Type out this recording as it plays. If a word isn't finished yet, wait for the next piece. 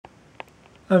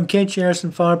I'm Kent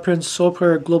Anderson, founder, president, sole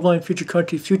player, Global and Future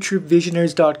Country,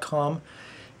 FutureVisionaries.com.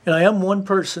 And I am one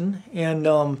person,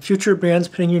 and Future Brands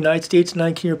been in the United States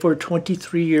and Canada for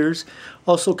 23 years.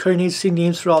 Also carrying agency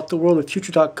names throughout the world at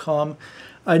Future.com.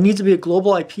 I need to be a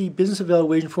global IP business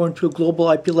evaluation firm to a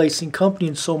global IP licensing company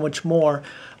and so much more.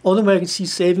 Only way I can see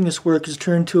saving this work is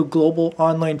turn to a global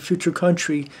online future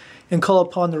country and call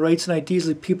upon the rights and ideas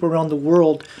of people around the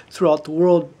world, throughout the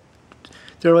world,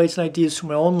 their rights and ideas to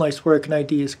my own life's work and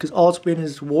ideas, because all it's been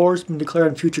is wars been declared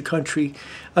in future country.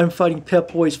 I'm fighting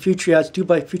Pep Boys, Future Ads,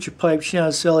 Dubai Future Pipe,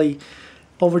 Shannon Selly.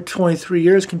 Over 23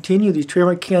 years, continue these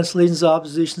trademark cancellations,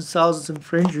 oppositions, thousands of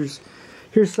infringers.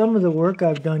 Here's some of the work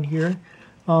I've done here.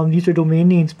 These are domain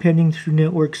names pending through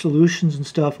Network Solutions and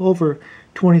stuff. Over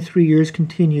 23 years,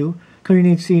 continue. Country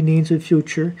names of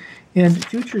Future. And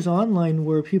Future's online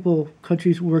where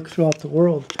countries work throughout the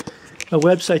world. My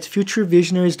website's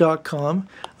FutureVisionaries.com.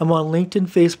 I'm on LinkedIn,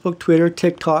 Facebook, Twitter,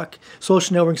 TikTok,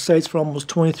 social networking sites for almost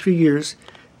 23 years.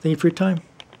 Thank you for your time.